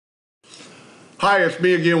Hi, it's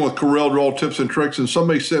me again with Corel Draw Tips and Tricks, and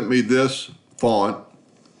somebody sent me this font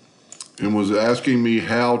and was asking me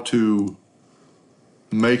how to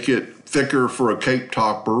make it thicker for a cake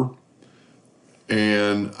topper.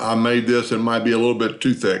 And I made this, and it might be a little bit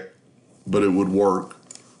too thick, but it would work.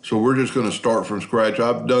 So we're just going to start from scratch.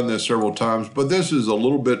 I've done this several times, but this is a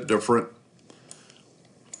little bit different.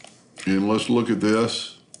 And let's look at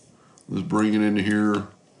this. Let's bring it into here,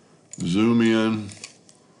 zoom in.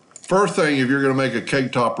 First thing, if you're going to make a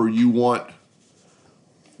cake topper, you want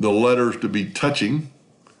the letters to be touching,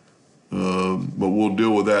 but we'll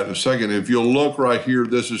deal with that in a second. If you'll look right here,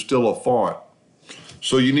 this is still a font.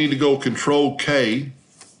 So you need to go Control K,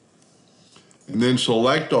 and then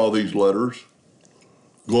select all these letters,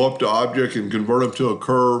 go up to Object and convert them to a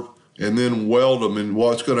curve, and then weld them. And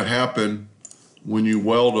what's going to happen when you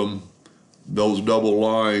weld them, those double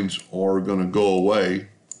lines are going to go away.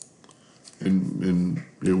 And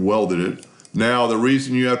it welded it. Now, the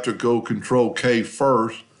reason you have to go Control K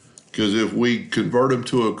first, because if we convert them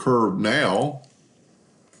to a curve now,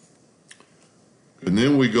 and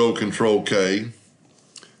then we go Control K,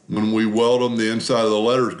 when we weld them, the inside of the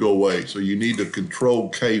letters go away. So you need to Control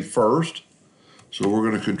K first. So we're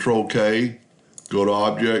going to Control K, go to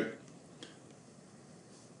Object.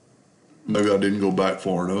 Maybe I didn't go back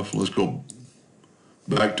far enough. Let's go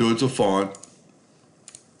back to it's a font.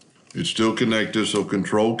 It's still connected, so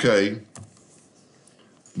Control K.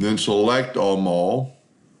 Then select them all.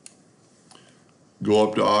 Go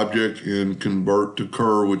up to Object and convert to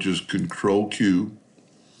curve, which is Control Q.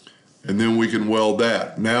 And then we can weld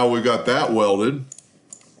that. Now we've got that welded,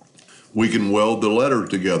 we can weld the letters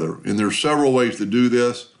together. And there's several ways to do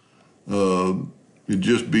this. It'd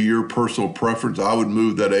just be your personal preference. I would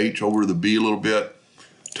move that H over to the B a little bit.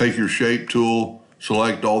 Take your shape tool,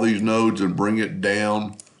 select all these nodes and bring it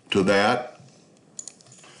down to that.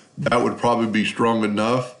 That would probably be strong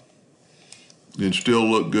enough and still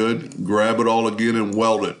look good. Grab it all again and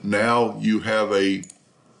weld it. Now you have a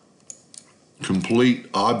complete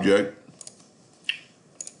object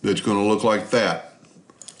that's going to look like that.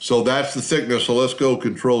 So that's the thickness. So let's go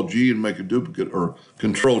Control G and make a duplicate, or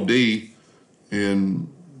Control D,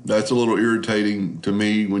 and that's a little irritating to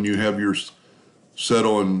me when you have yours set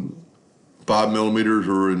on 5 millimeters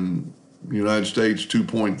or in United States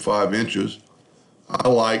 2.5 inches. I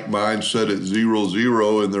like mine set at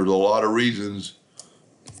 0.0, and there's a lot of reasons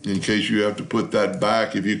in case you have to put that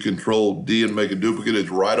back. If you Control D and make a duplicate,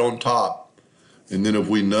 it's right on top. And then if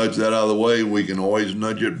we nudge that out of the way, we can always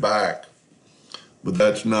nudge it back. But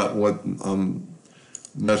that's not what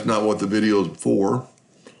the video is for.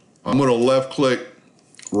 I'm going to left click,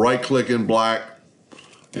 right click in black,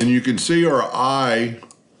 and you can see our eye,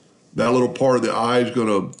 that little part of the eye is going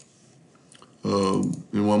to and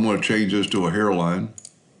I'm going to change this to a hairline.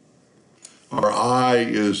 Our eye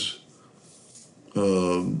is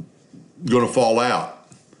going to fall out.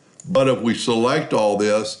 But if we select all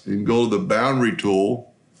this and go to the boundary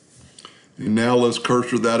tool, and now let's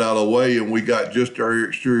cursor that out of the way, and we got just our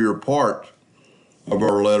exterior part of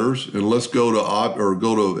our letters. And let's go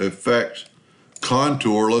to Effects,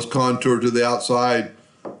 Contour. Let's contour to the outside.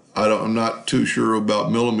 I'm not too sure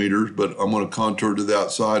about millimeters, but I'm going to contour to the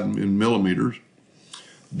outside in millimeters.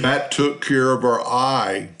 That took care of our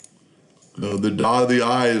eye. The dot of the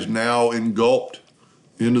eye is now engulfed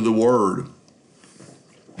into the word.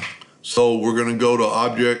 So we're going to go to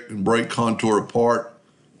Object and break contour apart,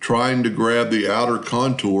 trying to grab the outer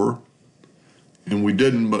contour. And we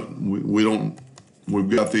didn't, but we've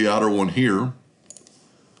got the outer one here.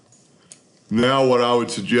 Now what I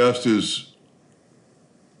would suggest is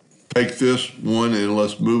take this one and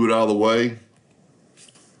let's move it out of the way.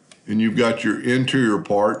 And you've got your interior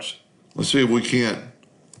parts. Let's see if we can't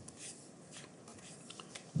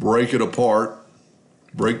break it apart,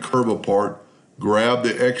 break curve apart, grab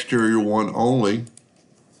the exterior one only,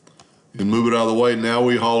 and move it out of the way. Now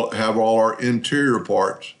we have all our interior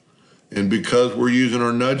parts. And because we're using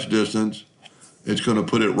our nudge distance, it's going to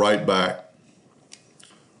put it right back.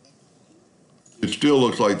 It still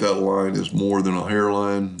looks like that line is more than a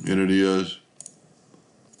hairline, and it is.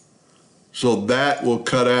 So that will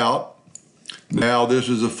cut out. Now this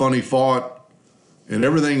is a funny font, and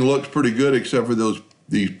everything looks pretty good except for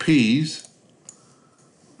these P's,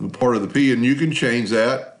 the part of the P, and you can change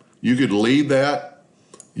that. You could leave that.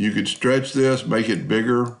 You could stretch this, make it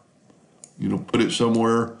bigger, put it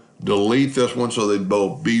somewhere. Delete this one so they'd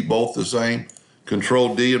be both the same.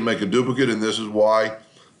 Control D and make a duplicate, and this is why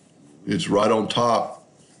it's right on top.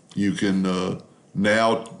 You can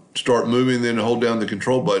now start moving, then hold down the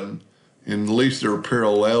control button, and at least they're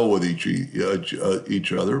parallel with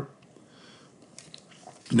each other.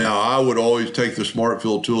 Now, I would always take the Smart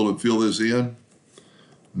Fill tool and fill this in,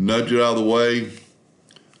 nudge it out of the way.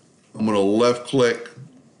 I'm gonna left click,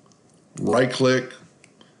 right click,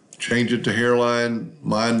 change it to hairline.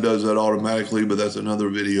 Mine does that automatically, but that's another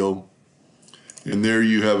video. And there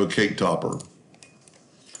you have a cake topper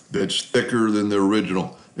that's thicker than the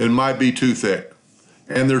original. It might be too thick.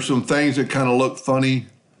 And there's some things that kind of look funny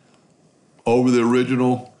over the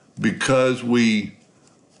original because we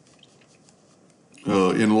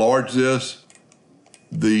enlarge this.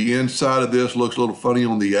 The inside of this looks a little funny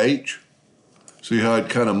on the H. See how it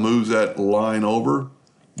kind of moves that line over?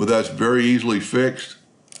 But that's very easily fixed.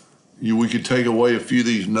 We could take away a few of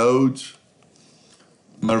these nodes.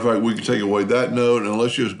 Matter of fact, we could take away that node, and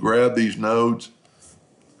let's just grab these nodes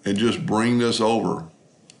and just bring this over.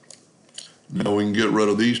 Now we can get rid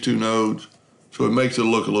of these two nodes, so it makes it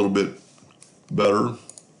look a little bit better.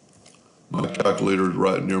 My calculator is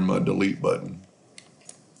right near my delete button.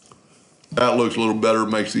 That looks a little better,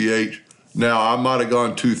 makes the H. Now I might have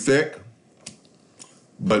gone too thick,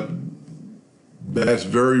 but that's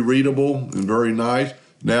very readable and very nice.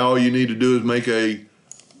 Now all you need to do is make a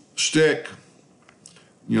stick,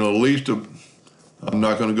 at least I'm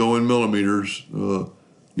not gonna go in millimeters. You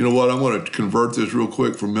know what, I'm gonna convert this real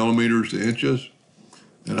quick from millimeters to inches,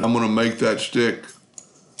 and I'm gonna make that stick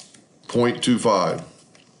 0.25.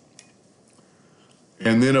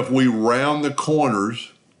 And then if we round the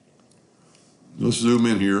corners, let's zoom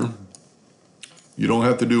in here. You don't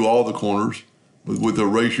have to do all the corners, but with the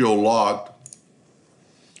ratio locked,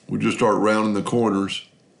 we just start rounding the corners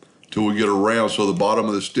till we get around, so the bottom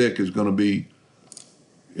of the stick is gonna be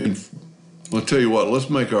in. I'll tell you what, let's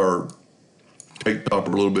make our cake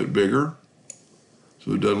topper a little bit bigger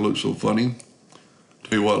so it doesn't look so funny.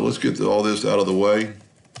 Tell you what, let's get all this out of the way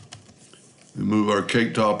and move our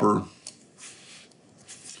cake topper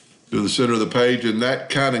to the center of the page, and that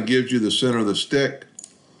kind of gives you the center of the stick.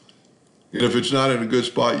 And if it's not in a good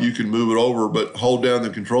spot, you can move it over, but hold down the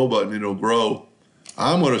control button, it'll grow.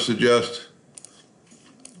 I'm gonna suggest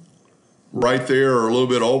right there or a little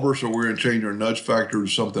bit over, so we're gonna change our nudge factor to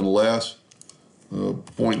something less,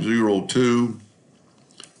 0.02.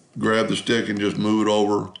 Grab the stick and just move it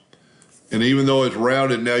over. And even though it's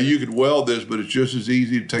rounded, now you could weld this, but it's just as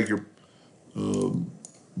easy to take your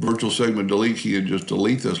virtual segment delete key and just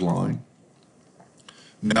delete this line.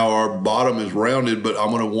 Now our bottom is rounded, but I'm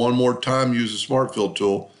gonna one more time use the Smart Fill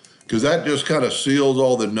tool because that just kind of seals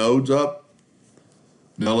all the nodes up.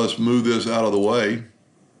 Now let's move this out of the way.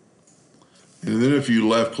 And then if you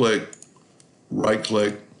left click, right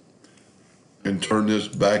click, and turn this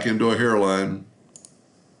back into a hairline,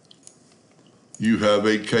 you have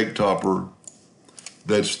a cake topper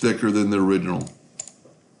that's thicker than the original.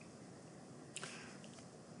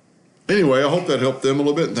 Anyway, I hope that helped them a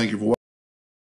little bit, and thank you for watching.